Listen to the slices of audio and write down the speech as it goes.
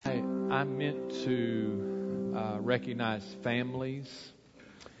I meant to recognize families.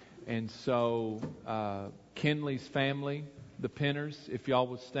 And so Kinley's family, the Penners, if y'all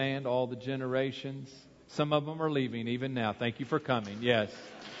would stand, all the generations. Some of them are leaving even now. Thank you for coming. Yes.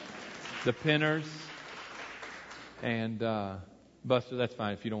 The Penners. And Buster, that's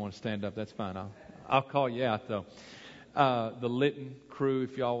fine. If you don't want to stand up, that's fine. I'll call you out, though. The Litton crew,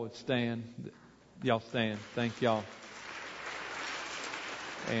 if y'all would stand. Y'all stand. Thank y'all.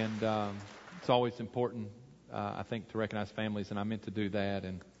 And it's always important, I think, to recognize families, and I meant to do that.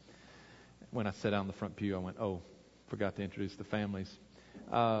 And when I sat down in the front pew, I went, forgot to introduce the families.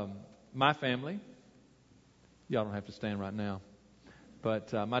 My family, y'all don't have to stand right now,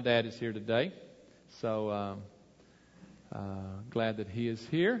 but my dad is here today, so glad that he is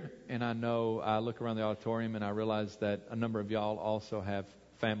here. And I know I look around the auditorium and I realize that a number of y'all also have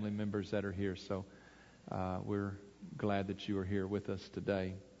family members that are here, so we're glad that you are here with us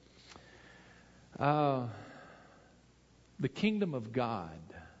today. The kingdom of God.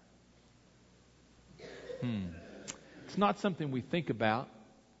 It's not something we think about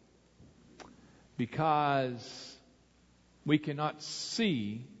because we cannot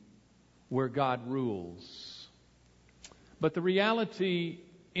see where God rules. But the reality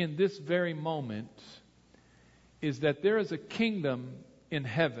in this very moment is that there is a kingdom in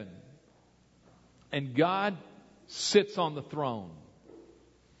heaven, and God sits on the throne.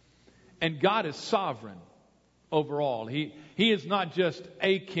 And God is sovereign over all. He is not just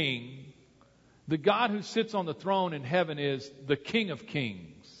a king. The God who sits on the throne in heaven is the King of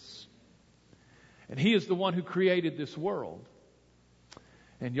Kings. And He is the one who created this world.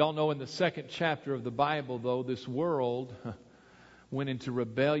 And y'all know in the second chapter of the Bible, though, this world went into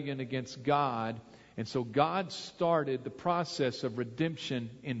rebellion against God. And so God started the process of redemption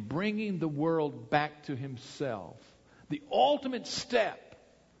in bringing the world back to Himself. The ultimate step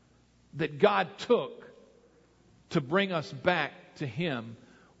that God took to bring us back to Him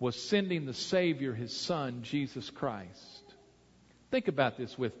was sending the Savior, His Son, Jesus Christ. Think about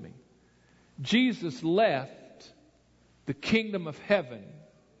this with me. Jesus left the kingdom of heaven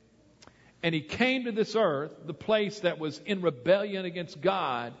and He came to this earth, the place that was in rebellion against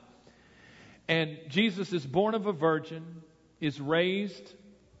God. And Jesus is born of a virgin, is raised,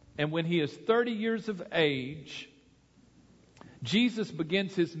 and when He is 30 years of age, Jesus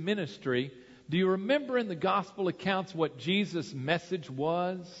begins His ministry. Do you remember in the gospel accounts what Jesus' message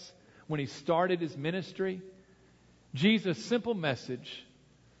was when He started His ministry? Jesus' simple message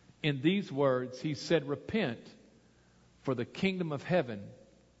in these words, He said, "Repent, for the kingdom of heaven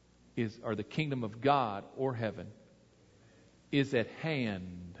is, or the kingdom of God or heaven is at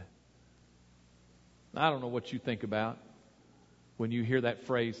hand." I don't know what you think about when you hear that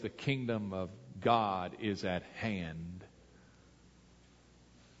phrase, the kingdom of God is at hand.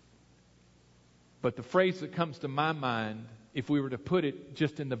 But the phrase that comes to my mind, if we were to put it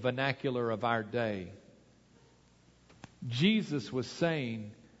just in the vernacular of our day, Jesus was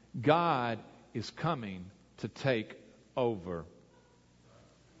saying, God is coming to take over.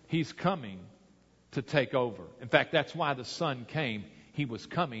 He's coming to take over. In fact, that's why the Son came. He was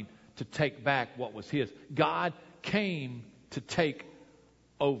coming to take back what was His. God came to take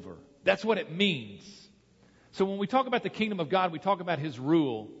over. That's what it means. So when we talk about the kingdom of God, we talk about His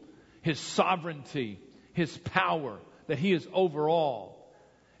rule, His sovereignty, His power, that He is over all.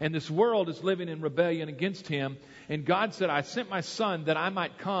 And this world is living in rebellion against Him. And God said, I sent my Son that I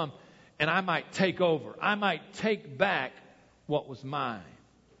might come and I might take over. I might take back what was mine.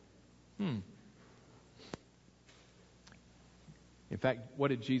 In fact, what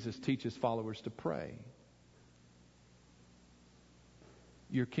did Jesus teach His followers to pray?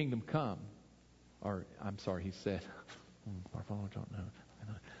 Your kingdom come. Or, I'm sorry, He said, our followers don't know.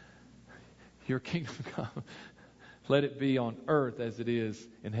 Your kingdom come. Let it be on earth as it is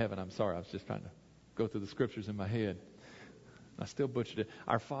in heaven. I'm sorry, I was just trying to go through the scriptures in my head. I still butchered it.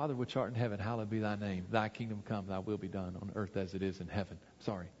 Our Father which art in heaven, hallowed be thy name. Thy kingdom come, thy will be done on earth as it is in heaven.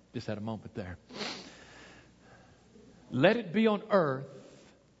 Sorry, just had a moment there. Let it be on earth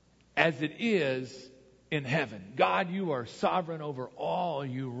as it is in heaven. God, you are sovereign over all.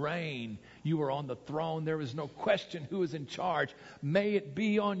 You reign. You are on the throne. There is no question who is in charge. May it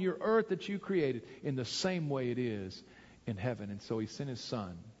be on your earth that you created in the same way it is in heaven. And so He sent His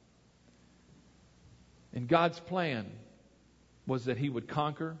Son. And God's plan was that He would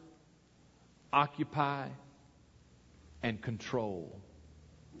conquer, occupy, and control.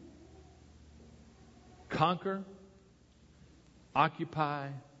 Conquer, occupy,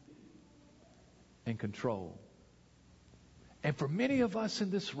 and control. And for many of us in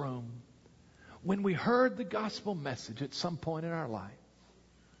this room, when we heard the gospel message at some point in our life,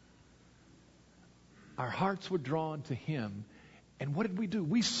 our hearts were drawn to Him. And what did we do?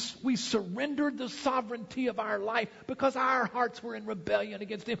 We surrendered the sovereignty of our life because our hearts were in rebellion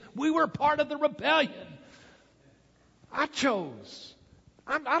against Him. We were part of the rebellion. I chose.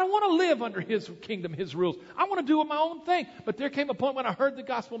 I don't want to live under His kingdom, His rules. I want to do my own thing. But there came a point when I heard the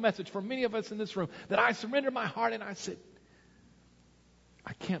gospel message from many of us in this room that I surrendered my heart and I said,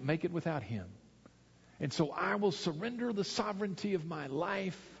 I can't make it without Him. And so I will surrender the sovereignty of my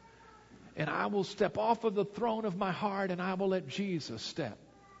life. And I will step off of the throne of my heart and I will let Jesus step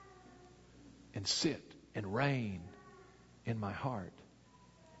and sit and reign in my heart.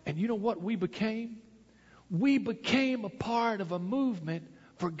 And you know what we became? We became a part of a movement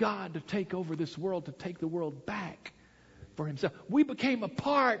for God to take over this world, to take the world back for Himself. We became a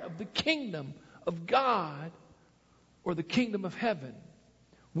part of the kingdom of God or the kingdom of heaven.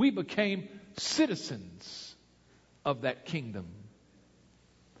 We became citizens of that kingdom.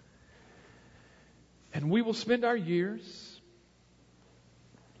 And we will spend our years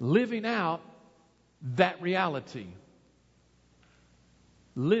living out that reality.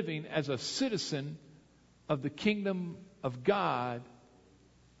 Living as a citizen of the kingdom of God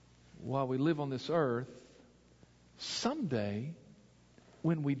while we live on this earth. Someday,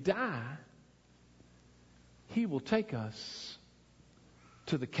 when we die, He will take us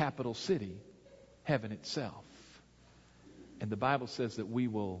to the capital city, heaven itself. And the Bible says that we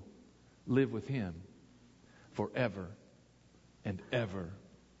will live with Him forever and ever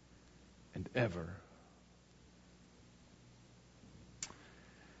and ever.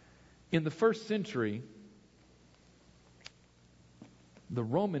 In the first century, the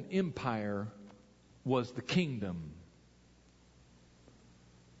Roman Empire was the kingdom.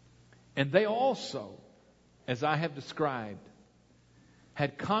 And they also, as I have described,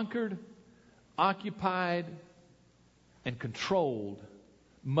 had conquered, occupied, and controlled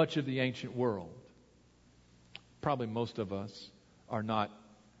much of the ancient world. Probably most of us are not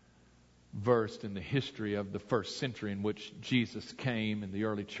versed in the history of the first century in which Jesus came and the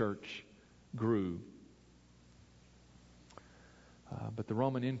early church grew. But the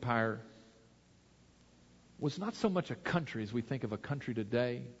Roman Empire was not so much a country as we think of a country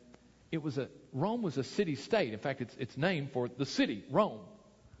today. Rome was a city-state. In fact, it's named for the city, Rome.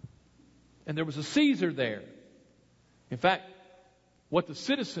 And there was a Caesar there. In fact, what the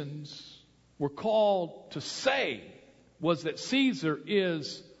citizens were called to say was that Caesar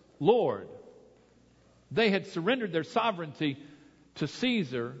is Lord. They had surrendered their sovereignty to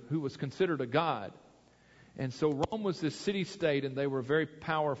Caesar, who was considered a god. And so Rome was this city-state, and they were very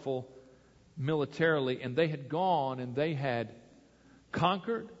powerful militarily. And they had gone and they had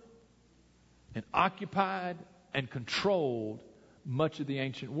conquered and occupied and controlled much of the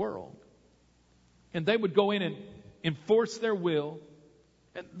ancient world. And they would go in and enforce their will.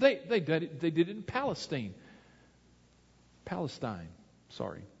 And they did it in Palestine.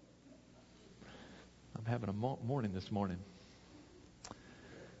 Sorry. I'm having a morning this morning.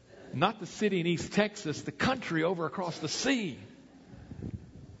 Not the city in East Texas, the country over across the sea.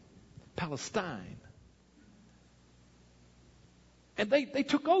 Palestine. And they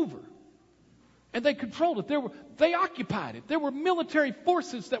took over. And they controlled it. They occupied it. There were military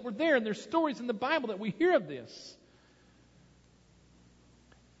forces that were there, and there's stories in the Bible that we hear of this.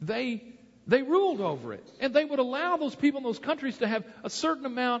 They ruled over it. And they would allow those people in those countries to have a certain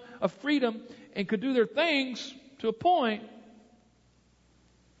amount of freedom and could do their things to a point.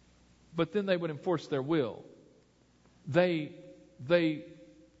 But then they would enforce their will. They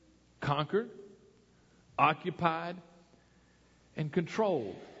conquered, occupied, and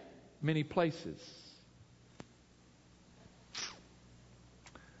controlled many places.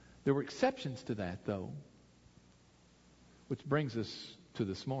 There were exceptions to that, though, which brings us to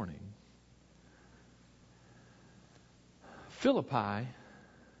this morning. The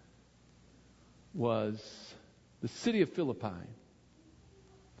city of Philippi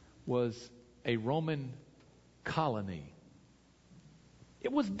was a Roman colony.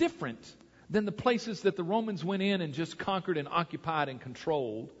 It was different than the places that the Romans went in and just conquered and occupied and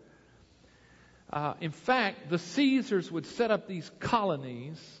controlled. In fact, the Caesars would set up these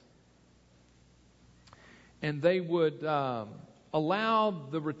colonies, and they would allow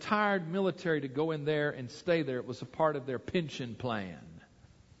the retired military to go in there and stay there. It was a part of their pension plan.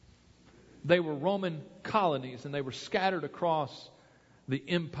 They were Roman colonies, and they were scattered across the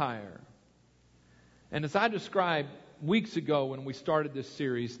empire. And as I described weeks ago when we started this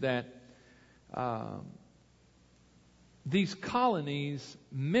series, that these colonies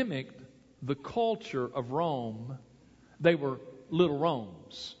mimicked the culture of Rome. They were little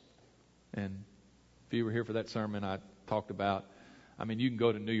Romes. And if you were here for that sermon, I talked about, you can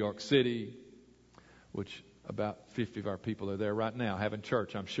go to New York City, which about 50 of our people are there right now having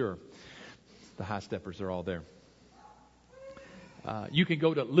church, I'm sure. The high steppers are all there. You can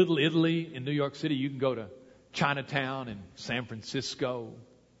go to Little Italy in New York City. You can go to Chinatown in San Francisco.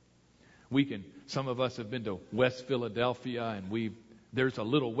 Some of us have been to West Philadelphia, and there's a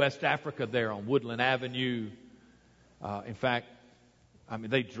little West Africa there on Woodland Avenue. In fact,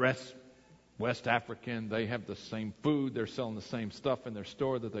 they dress West African. They have the same food. They're selling the same stuff in their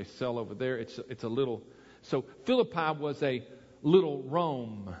store that they sell over there. It's a little. So Philippi was a little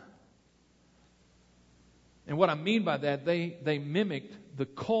Rome. And what I mean by that, they mimicked the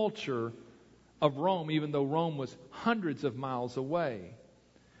culture of Rome, even though Rome was hundreds of miles away.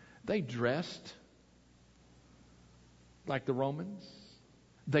 They dressed like the Romans.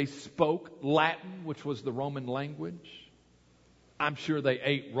 They spoke Latin, which was the Roman language. I'm sure they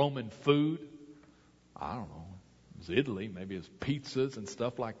ate Roman food. I don't know. It was Italy. Maybe it was pizzas and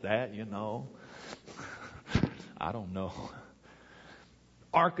stuff like that, I don't know.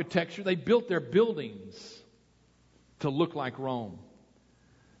 Architecture. They built their buildings to look like Rome.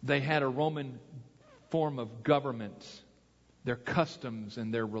 They had a Roman form of government. Their customs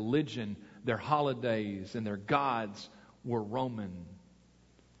and their religion, their holidays and their gods were Roman.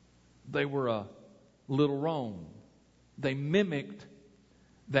 They were a little Rome. They mimicked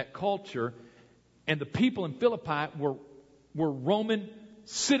that culture, and the people in Philippi were Roman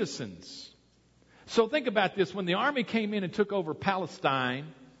citizens. So think about this. When the army came in and took over Palestine,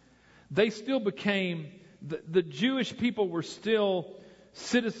 they still became, the Jewish people were still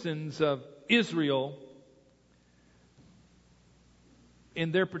citizens of Israel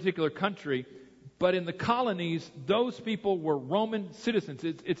in their particular country, but in the colonies, those people were Roman citizens.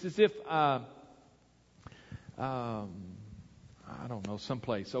 It's as if, I don't know,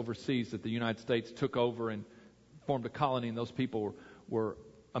 someplace overseas that the United States took over and formed a colony, and those people were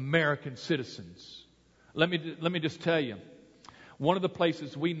American citizens. Let me just tell you, one of the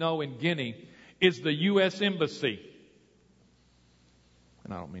places we know in Guinea is the U.S. Embassy.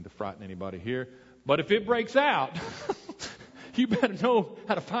 And I don't mean to frighten anybody here, but if it breaks out, you better know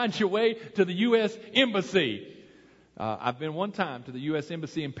how to find your way to the U.S. Embassy. I've been one time to the U.S.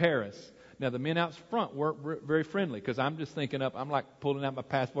 Embassy in Paris. Now, the men out front weren't very friendly, because I'm just thinking I'm like pulling out my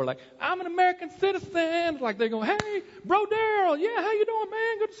passport like, I'm an American citizen. Like they're going, hey, bro Daryl, yeah, how you doing,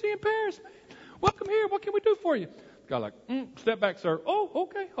 man? Good to see you in Paris, man. Welcome here. What can we do for you? The guy like, step back, sir. Oh,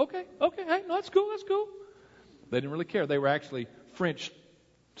 okay. Hey, no, that's cool. They didn't really care. They were actually French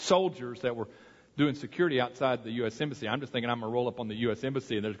soldiers that were doing security outside the U.S. Embassy. I'm just thinking I'm going to roll up on the U.S.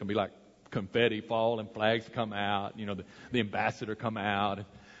 Embassy and there's going to be like confetti fall and flags come out. The ambassador come out. And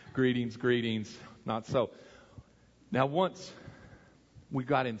greetings. Not so. Now, once we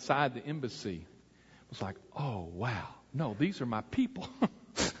got inside the embassy, it was like, oh, wow. No, these are my people.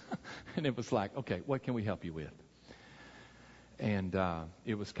 And it was like, okay, what can we help you with? And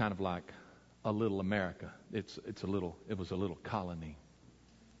it was kind of like a little America. It was a little colony.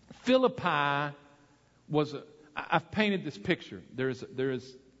 Philippi I've painted this picture.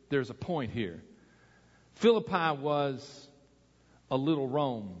 There's a point here. Philippi was a little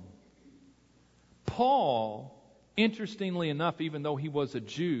Rome. Paul, interestingly enough, even though he was a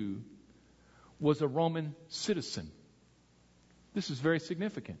Jew, was a Roman citizen. This is very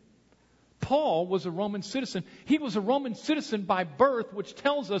significant. Paul was a Roman citizen. He was a Roman citizen by birth, which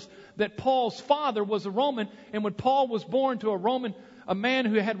tells us that Paul's father was a Roman. And when Paul was born to a man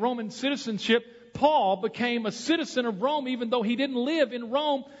who had Roman citizenship, Paul became a citizen of Rome, even though he didn't live in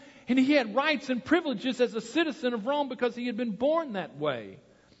Rome. And he had rights and privileges as a citizen of Rome because he had been born that way.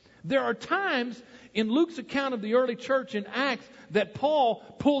 There are times in Luke's account of the early church in Acts that Paul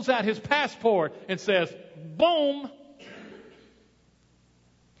pulls out his passport and says, boom,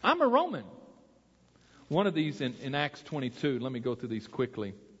 I'm a Roman. One of these in Acts 22, let me go through these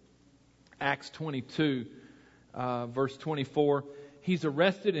quickly. Acts 22, verse 24. He's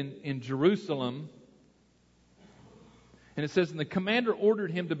arrested in Jerusalem. And it says, and the commander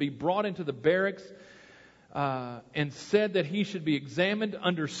ordered him to be brought into the barracks and said that he should be examined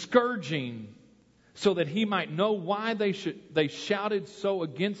under scourging so that he might know why they shouted so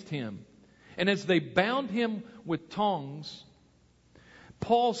against him. And as they bound him with tongs,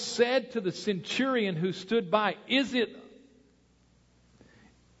 Paul said to the centurion who stood by, Is it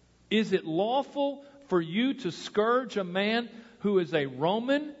lawful for you to scourge a man who is a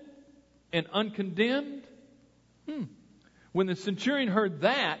Roman and uncondemned? When the centurion heard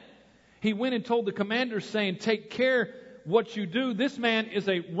that, he went and told the commander, saying, Take care what you do. This man is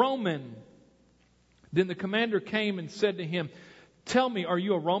a Roman. Then the commander came and said to him, Tell me, are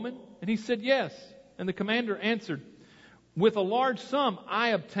you a Roman? And he said, Yes. And the commander answered, With a large sum I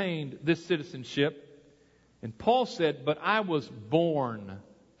obtained this citizenship. And Paul said, "But I was born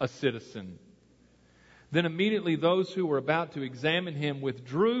a citizen." Then immediately those who were about to examine him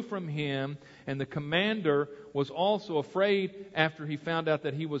withdrew from him, and the commander was also afraid after he found out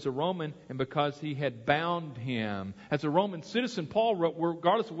that he was a Roman, and because he had bound him. As a Roman citizen, Paul,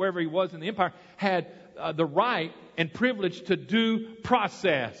 regardless of wherever he was in the empire, had the right and privilege to due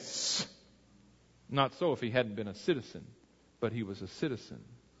process. Not so if he hadn't been a citizen, but he was a citizen.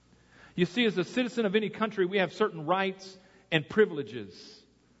 You see, as a citizen of any country, we have certain rights and privileges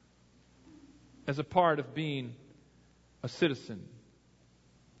as a part of being a citizen.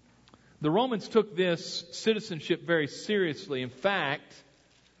 The Romans took this citizenship very seriously. In fact,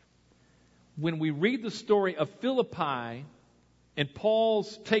 when we read the story of Philippi and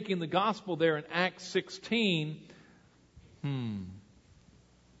Paul's taking the gospel there in Acts 16,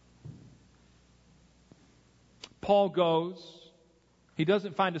 Paul goes. He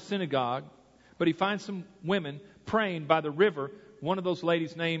doesn't find a synagogue, but he finds some women praying by the river. One of those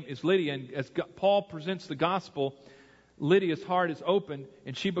ladies' name is Lydia, and as Paul presents the gospel, Lydia's heart is opened,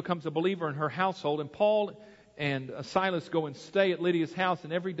 and she becomes a believer in her household. And Paul and Silas go and stay at Lydia's house,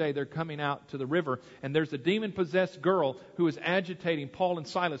 and every day they're coming out to the river. And there's a demon-possessed girl who is agitating Paul and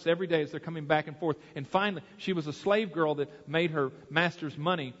Silas every day as they're coming back and forth. And finally, she was a slave girl that made her master's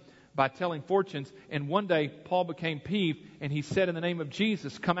money by telling fortunes. And one day, Paul became peeved, and he said, "In the name of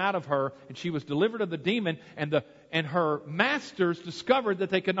Jesus, come out of her." And she was delivered of the demon, and her masters discovered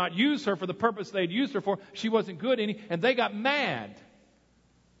that they could not use her for the purpose they had used her for. She wasn't good any, and they got mad.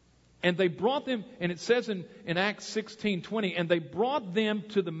 And they brought them, and it says in Acts 16:20, and they brought them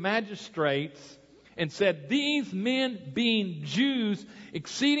to the magistrates and said, "These men, being Jews,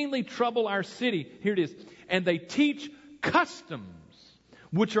 exceedingly trouble our city." Here it is. "And they teach customs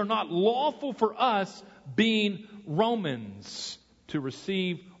which are not lawful for us, being Romans, to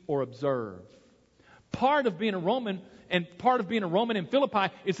receive or observe." Part of being a Roman, and part of being a Roman in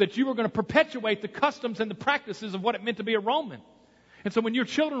Philippi, is that you were going to perpetuate the customs and the practices of what it meant to be a Roman. And so when your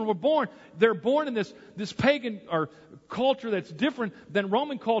children were born, they're born in this pagan or culture that's different than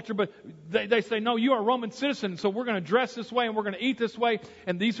Roman culture, but they say, "No, you are a Roman citizen, so we're going to dress this way and we're going to eat this way,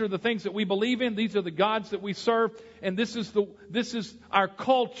 and these are the things that we believe in, these are the gods that we serve, and this is our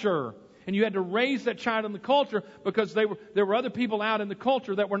culture." And you had to raise that child in the culture because there were other people out in the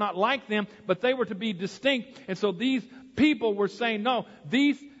culture that were not like them, but they were to be distinct. And so these people were saying, "No,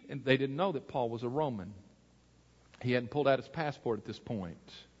 and they didn't know that Paul was a Roman. He hadn't pulled out his passport at this point.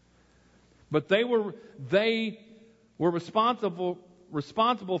 But they were responsible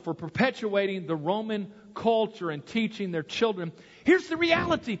for perpetuating the Roman culture and teaching their children. Here's the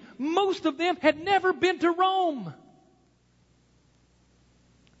reality. Most of them had never been to Rome.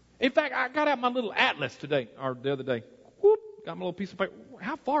 In fact, I got out my little atlas the other day. Got my little piece of paper.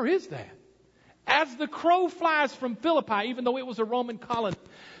 How far is that? As the crow flies from Philippi, even though it was a Roman colony,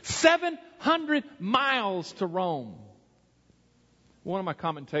 700 miles to Rome. One of my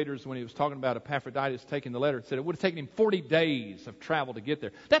commentators, when he was talking about Epaphroditus taking the letter, said it would have taken him 40 days of travel to get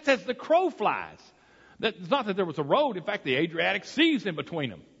there. That's as the crow flies. It's not that there was a road. In fact, the Adriatic Sea is in between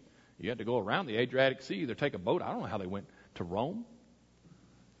them. You had to go around the Adriatic Sea, either take a boat. I don't know how they went to Rome.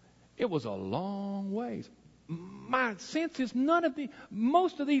 It was a long ways. My sense is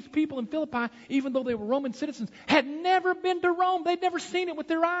most of these people in Philippi, even though they were Roman citizens, had never been to Rome. They'd never seen it with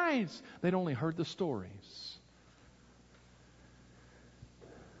their eyes. They'd only heard the stories.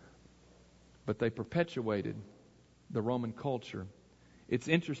 But they perpetuated the Roman culture. It's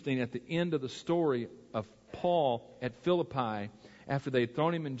interesting, at the end of the story of Paul at Philippi, after they had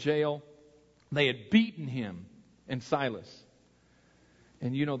thrown him in jail, they had beaten him and Silas.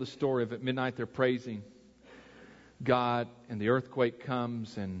 And you know the story of at midnight they're praising God, and the earthquake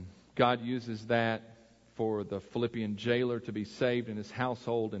comes, and God uses that for the Philippian jailer to be saved in his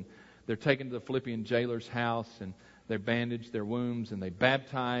household. And they're taken to the Philippian jailer's house, and they bandage their wounds, and they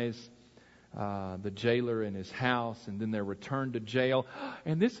baptize the jailer in his house, and then they're returned to jail.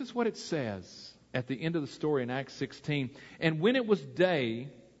 And this is what it says at the end of the story in Acts 16. "And when it was day,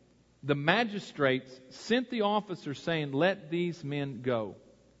 the magistrates sent the officers saying, 'Let these men go.'"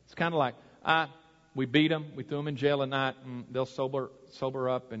 It's kind of like, we beat them, we threw them in jail at night, and they'll sober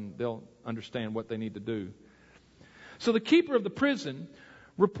up and they'll understand what they need to do. So the keeper of the prison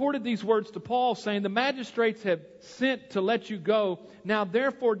reported these words to Paul, saying, "The magistrates have sent to let you go. Now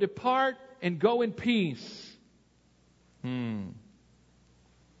therefore depart and go in peace." But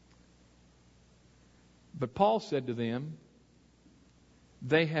Paul said to them,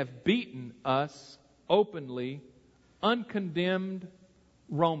 "They have beaten us openly, uncondemned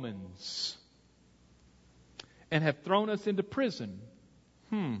Romans, and have thrown us into prison.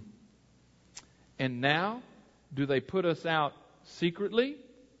 And now Do they put us out secretly?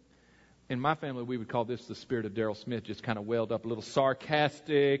 In my family, we would call this the spirit of Daryl Smith, just kind of welled up, a little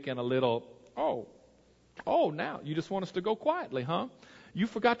sarcastic and a little, now you just want us to go quietly, huh? You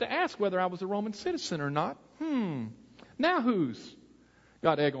forgot to ask whether I was a Roman citizen or not. Now who's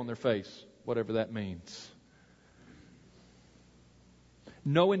got egg on their face? Whatever that means.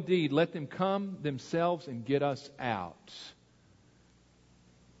 No, indeed, let them come themselves and get us out.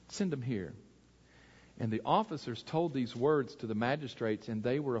 Send them here. And the officers told these words to the magistrates, and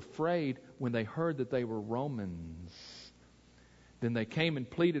they were afraid when they heard that they were Romans. Then they came and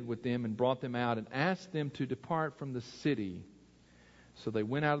pleaded with them and brought them out and asked them to depart from the city. So they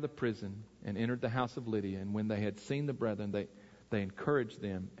went out of the prison and entered the house of Lydia. And when they had seen the brethren, they encouraged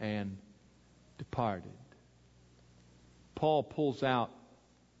them and departed. Paul pulls out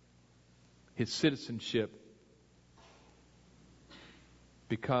his citizenship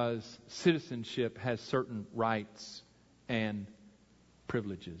because citizenship has certain rights and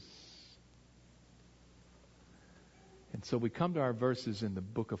privileges. And so we come to our verses in the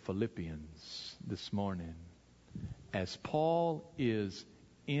book of Philippians this morning as Paul is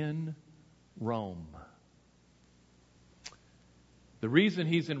in Rome. The reason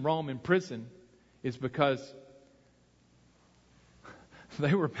he's in Rome in prison is because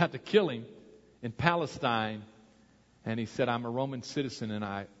they were about to kill him in Palestine. And he said, I'm a Roman citizen and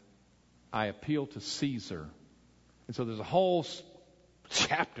I appeal to Caesar. And so there's a whole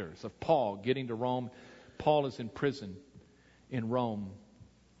chapters of Paul getting to Rome. Paul is in prison in Rome.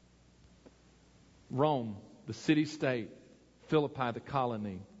 Rome, the city-state. Philippi, the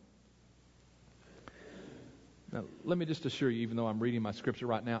colony. Now, let me just assure you, even though I'm reading my scripture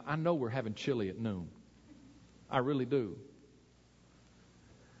right now, I know we're having chili at noon. I really do.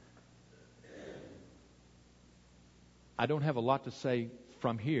 I don't have a lot to say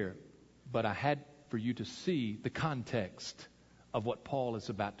from here, but I had for you to see the context of what Paul is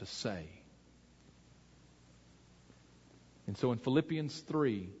about to say. And so in Philippians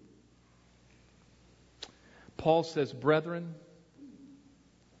 3, Paul says, brethren,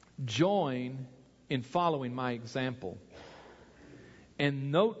 join in following my example,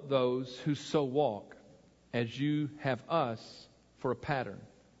 and note those who so walk, as you have us for a pattern.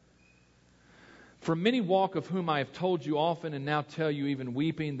 For many walk, of whom I have told you often, and now tell you even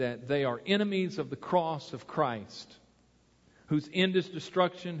weeping, that they are enemies of the cross of Christ, whose end is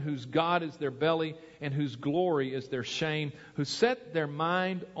destruction, whose God is their belly, and whose glory is their shame, who set their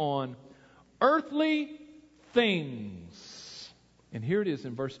mind on earthly things. And here it is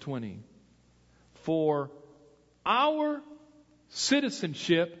in verse 20. For our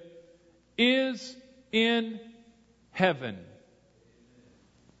citizenship is in heaven,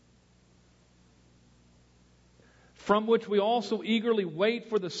 from which we also eagerly wait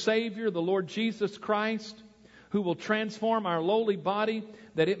for the Savior, the Lord Jesus Christ, who will transform our lowly body,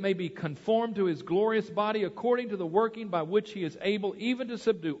 that it may be conformed to His glorious body, according to the working by which He is able even to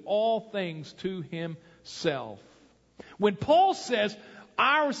subdue all things to Himself. When Paul says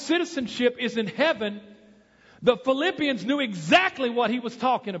our citizenship is in heaven, the Philippians knew exactly what he was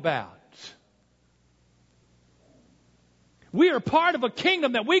talking about. We are part of a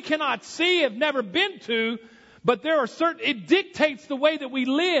kingdom that we cannot see, have never been to, but there are certain, it dictates the way that we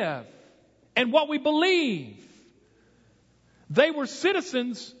live and what we believe. They were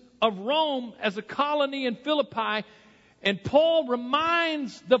citizens of Rome as a colony in Philippi, and Paul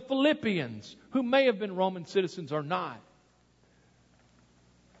reminds the Philippians, who may have been Roman citizens or not,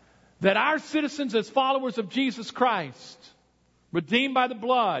 that our citizens as followers of Jesus Christ, redeemed by the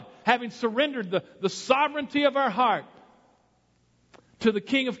blood, having surrendered the sovereignty of our heart to the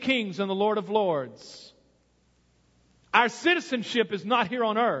King of Kings and the Lord of Lords, our citizenship is not here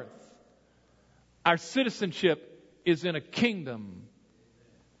on earth. Our citizenship is in a kingdom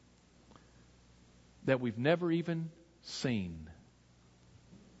that we've never even seen.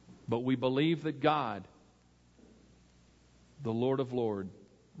 But we believe that God, the Lord of Lords,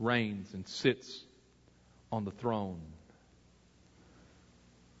 reigns and sits on the throne.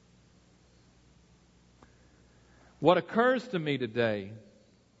 What occurs to me today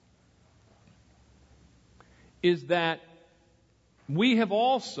is that we have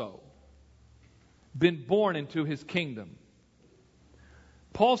also been born into His kingdom.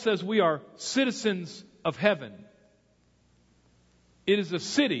 Paul says we are citizens of heaven. It is a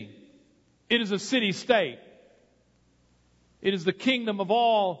city. It is a city-state. It is the kingdom of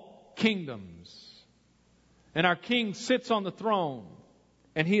all kingdoms. And our King sits on the throne,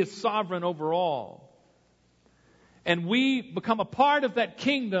 and He is sovereign over all. And we become a part of that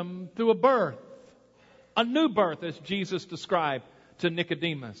kingdom through a birth. A new birth, as Jesus described to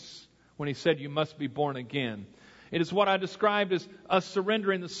Nicodemus. when he said you must be born again. It is what I described as us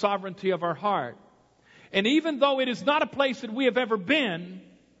surrendering the sovereignty of our heart. And even though it is not a place that we have ever been,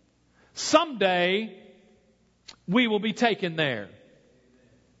 someday we will be taken there.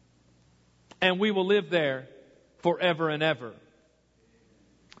 And we will live there forever and ever.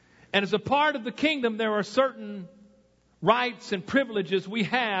 And as a part of the kingdom, there are certain rights and privileges we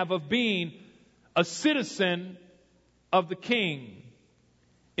have of being a citizen of the King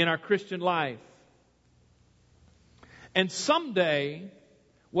in our Christian life. And someday,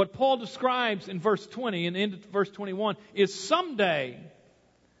 what Paul describes in verse 20 and into verse 21 is someday,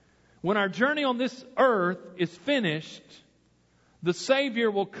 when our journey on this earth is finished, the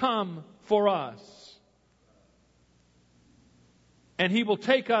Savior will come for us. And He will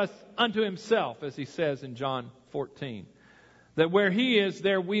take us unto Himself, as He says in John 14. That where He is,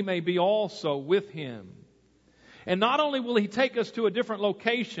 there we may be also with Him. And not only will He take us to a different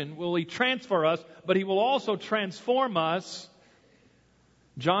location, will He transfer us, but He will also transform us.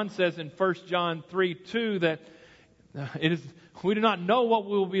 John says in 1 John 3:2 that we do not know what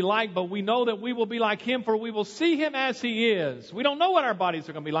we will be like, but we know that we will be like Him, for we will see Him as He is. We don't know what our bodies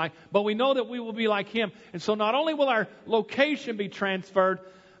are going to be like, but we know that we will be like Him. And so not only will our location be transferred,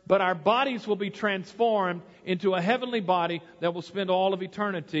 but our bodies will be transformed into a heavenly body that will spend all of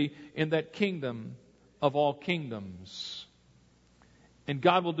eternity in that kingdom of all kingdoms. And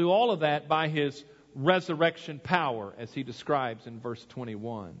God will do all of that by His resurrection power, as He describes in verse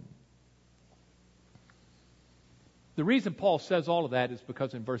 21. The reason Paul says all of that is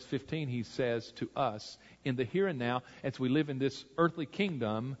because in verse 15 he says to us, in the here and now, as we live in this earthly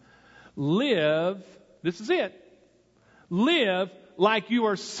kingdom, live, this is it, live like you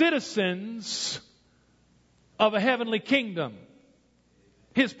are citizens of a heavenly kingdom.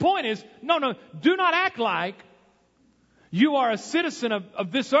 His point is, no, do not act like you are a citizen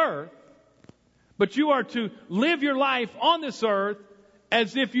of this earth, but you are to live your life on this earth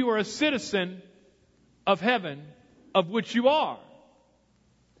as if you were a citizen of heaven, of which you are.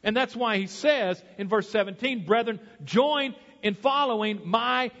 And that's why he says in verse 17, brethren, join in following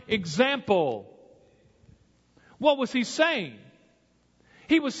my example. What was he saying?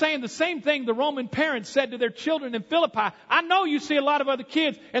 He was saying the same thing the Roman parents said to their children in Philippi. I know you see a lot of other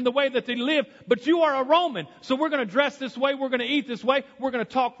kids and the way that they live, but you are a Roman. So we're going to dress this way. We're going to eat this way. We're going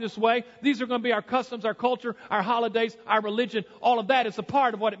to talk this way. These are going to be our customs, our culture, our holidays, our religion. All of that is a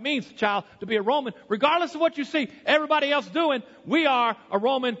part of what it means, child, to be a Roman. Regardless of what you see everybody else doing, we are a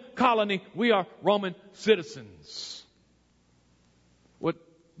Roman colony. We are Roman citizens. What,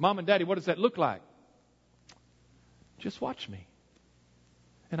 Mom and Daddy, what does that look like? Just watch me,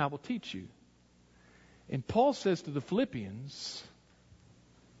 and I will teach you. And Paul says to the Philippians,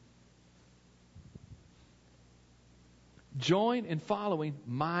 join in following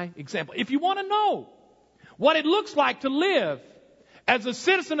my example. If you want to know what it looks like to live as a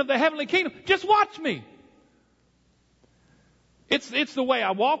citizen of the heavenly kingdom, just watch me. It's the way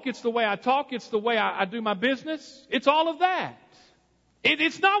I walk, it's the way I talk, it's the way I do my business. It's all of that.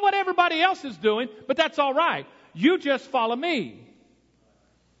 It's not what everybody else is doing, but that's all right. You just follow me.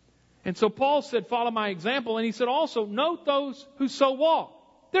 And so Paul said, follow my example. And he said also, note those who so walk.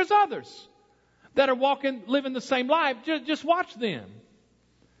 There's others that are walking, living the same life. Just watch them.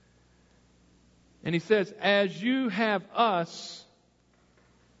 And he says, as you have us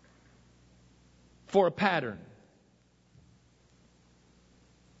for a pattern.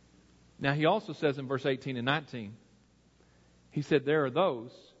 Now he also says in verse 18 and 19, he said, there are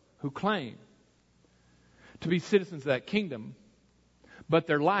those who claim to be citizens of that kingdom, but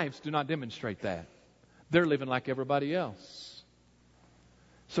their lives do not demonstrate that. They're living like everybody else.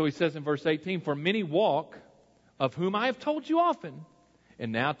 So he says in verse 18, for many walk, of whom I have told you often,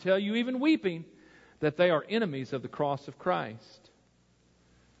 and now tell you even weeping, that they are enemies of the cross of Christ,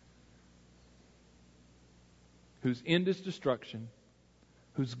 whose end is destruction,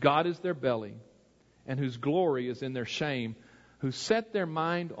 whose God is their belly, and whose glory is in their shame, who set their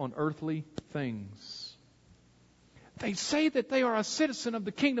mind on earthly things. They say that they are a citizen of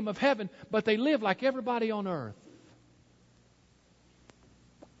the kingdom of heaven, but they live like everybody on earth.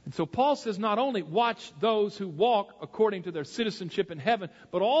 And so Paul says not only watch those who walk according to their citizenship in heaven,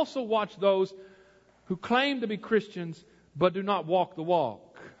 but also watch those who claim to be Christians but do not walk the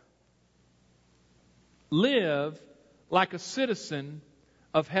walk. Live like a citizen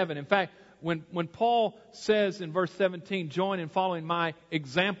of heaven. In fact, when Paul says in verse 17, join in following my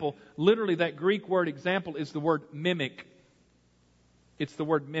example, literally that Greek word example is the word mimic. It's the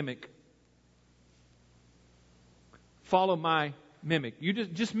word mimic. Follow my mimic. You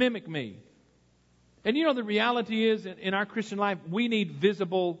just mimic me. And you know the reality is in our Christian life, we need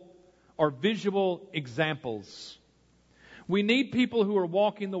visible or visual examples. We need people who are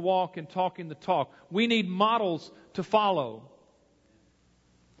walking the walk and talking the talk. We need models to follow.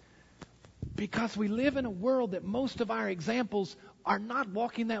 Because we live in a world that most of our examples are not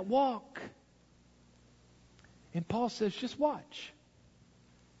walking that walk. And Paul says, just watch.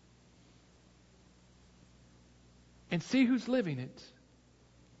 And see who's living it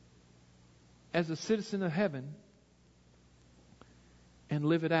as a citizen of heaven and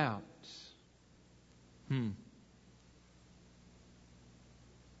live it out.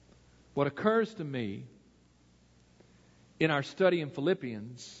 What occurs to me in our study in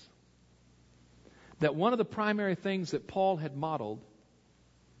Philippians, that one of the primary things that Paul had modeled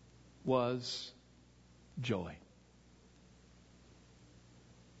was joy.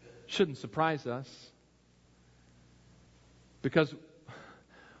 Shouldn't surprise us, because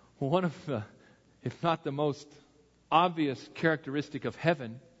one of the, if not the most obvious characteristic of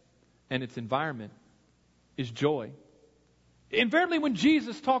heaven and its environment is joy. Invariably, when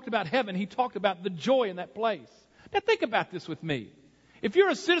Jesus talked about heaven, He talked about the joy in that place. Now think about this with me. If you're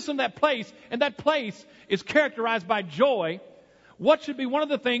a citizen of that place, and that place is characterized by joy, what should be one of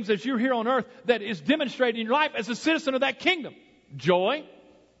the things as you're here on earth that is demonstrated in your life as a citizen of that kingdom? Joy.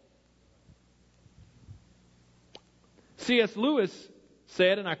 C.S. Lewis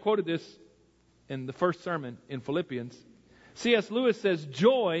said, and I quoted this in the first sermon in Philippians, C.S. Lewis says,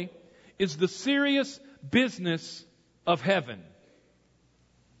 joy is the serious business of heaven.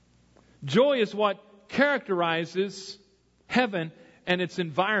 Joy is what characterizes heaven and its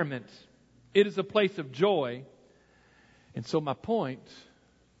environment. It is a place of joy. And so my point,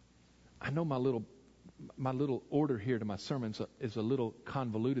 I know my little order here to my sermons is a little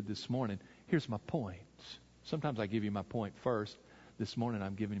convoluted this morning. Here's my point. Sometimes I give you my point first. This morning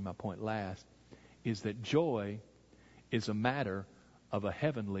I'm giving you my point last. Is that joy is a matter of a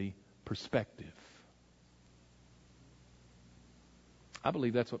heavenly perspective. I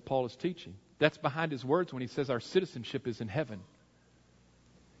believe that's what Paul is teaching. That's behind his words when he says our citizenship is in heaven.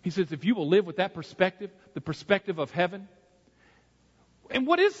 He says if you will live with that perspective, the perspective of heaven. And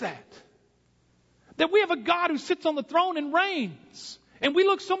what is that? That we have a God who sits on the throne and reigns. And we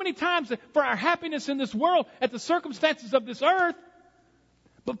look so many times for our happiness in this world at the circumstances of this earth.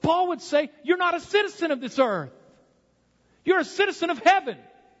 But Paul would say, you're not a citizen of this earth. You're a citizen of heaven.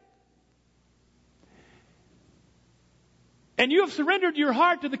 And you have surrendered your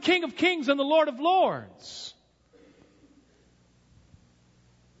heart to the King of Kings and the Lord of Lords.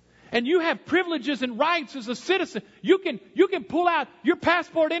 And you have privileges and rights as a citizen. You can pull out your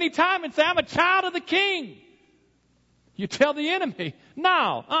passport any time and say, I'm a child of the King. You tell the enemy,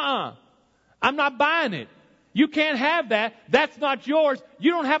 no, I'm not buying it. You can't have that. That's not yours.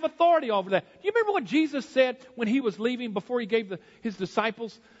 You don't have authority over that. Do you remember what Jesus said when He was leaving before He gave His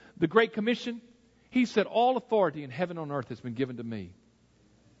disciples the Great Commission? He said, all authority in heaven and on earth has been given to me.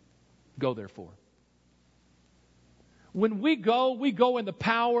 Go therefore. When we go in the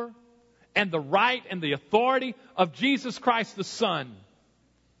power and the right and the authority of Jesus Christ the Son.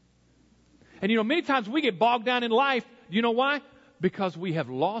 And many times we get bogged down in life. Do you know why? Because we have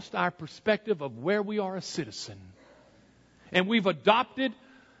lost our perspective of where we are a citizen. And we've adopted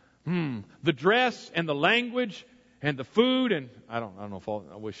the dress and the language and the food, and I don't know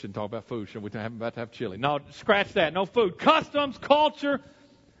if we shouldn't talk about food. Should we? I'm about to have chili. No, scratch that. No food. Customs, culture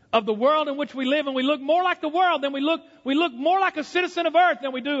of the world in which we live, and we look more like the world than we look more like a citizen of earth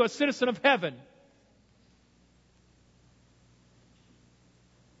than we do a citizen of heaven.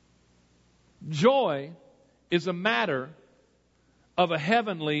 Joy is a matter of a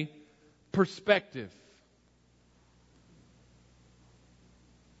heavenly perspective.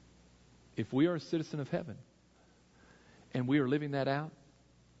 If we are a citizen of heaven and we are living that out,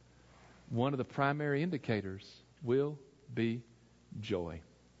 one of the primary indicators will be joy.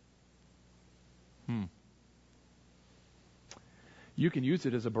 You can use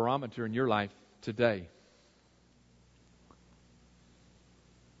it as a barometer in your life today.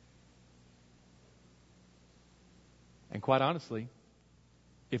 And quite honestly,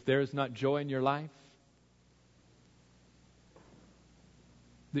 if there is not joy in your life,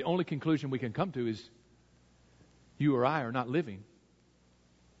 the only conclusion we can come to is you or I are not living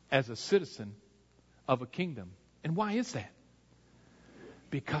as a citizen of a kingdom. And why is that?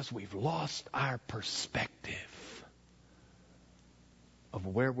 Because we've lost our perspective of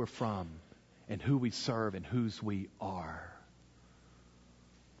where we're from and who we serve and whose we are.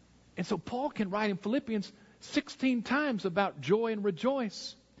 And so Paul can write in Philippians 16 times about joy and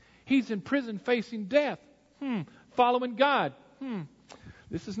rejoice. He's in prison facing death. Following God.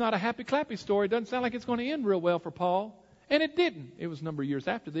 This is not a happy clappy story. It doesn't sound like it's going to end real well for Paul. And it didn't. It was a number of years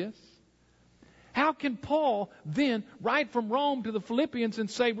after this. How can Paul then write from Rome to the Philippians and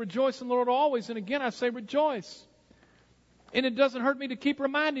say, rejoice in the Lord always? And again, I say rejoice. And it doesn't hurt me to keep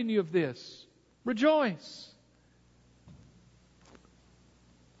reminding you of this. Rejoice.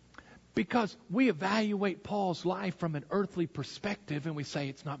 Because we evaluate Paul's life from an earthly perspective and we say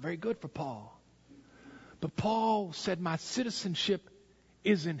it's not very good for Paul. But Paul said, my citizenship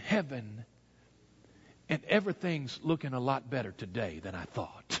is in heaven and everything's looking a lot better today than I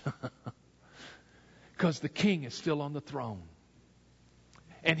thought. Because the King is still on the throne.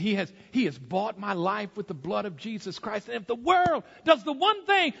 And he has bought my life with the blood of Jesus Christ. And if the world does the one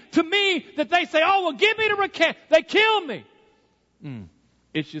thing to me that they say, oh, well, give me to recant, they kill me.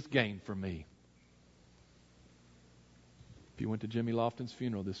 It's just gain for me. If you went to Jimmy Lofton's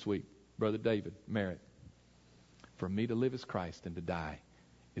funeral this week, Brother David Merritt, for me to live is Christ and to die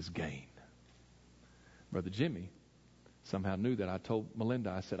is gain. Brother Jimmy somehow knew that. I told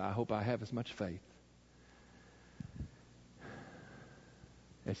Melinda, I said, I hope I have as much faith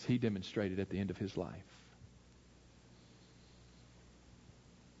as he demonstrated at the end of his life.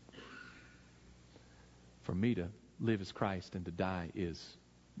 For me to live as Christ and to die is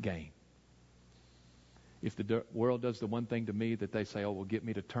gain. If the world does the one thing to me that they say, oh, will get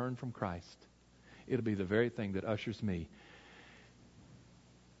me to turn from Christ, it'll be the very thing that ushers me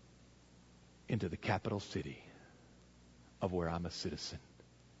into the capital city of where I'm a citizen,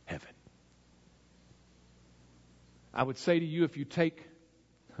 heaven. I would say to you, if you take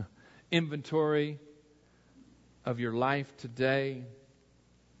inventory of your life today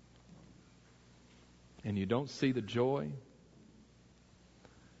and you don't see the joy,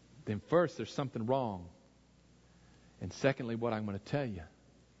 then first there's something wrong. And secondly, what I'm going to tell you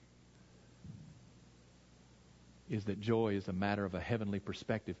is that joy is a matter of a heavenly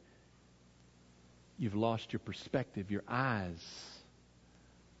perspective. You've lost your perspective. Your eyes,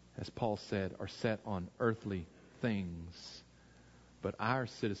 as Paul said, are set on earthly things. But our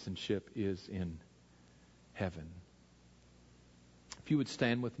citizenship is in heaven. If you would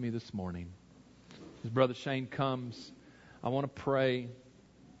stand with me this morning. As Brother Shane comes, I want to pray.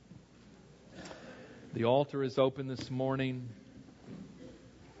 The altar is open this morning.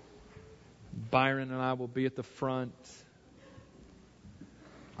 Byron and I will be at the front.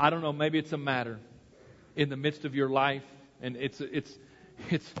 I don't know, maybe it's a matter in the midst of your life, and it's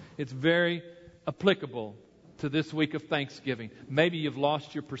very applicable to this week of Thanksgiving. Maybe you've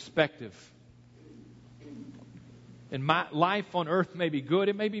lost your perspective. And my life on earth may be good,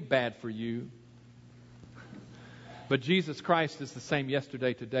 it may be bad for you. But Jesus Christ is the same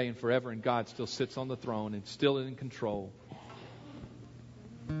yesterday, today, and forever, and God still sits on the throne and still in control.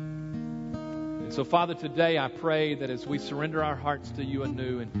 And so, Father, today I pray that as we surrender our hearts to you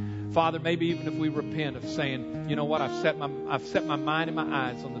anew, and Father, maybe even if we repent of saying, you know what, I've set my mind and my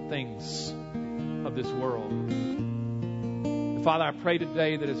eyes on the things of this world. And Father, I pray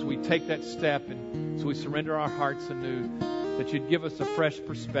today that as we take that step and as we surrender our hearts anew, that you'd give us a fresh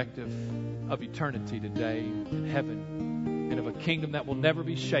perspective of eternity today in heaven, and of a kingdom that will never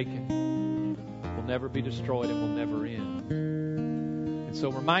be shaken, will never be destroyed, and will never end. And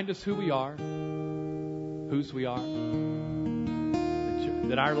so remind us who we are, whose we are,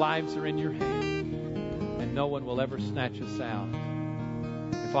 that our lives are in your hand, and no one will ever snatch us out.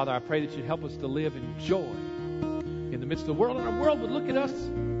 And Father, I pray that you'd help us to live in joy in the midst of the world, and our world would look at us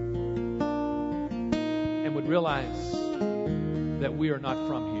and would realize that we are not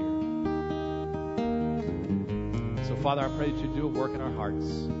from here. So, Father, I pray that you do a work in our hearts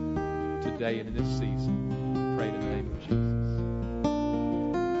today and in this season. I pray in the name of Jesus.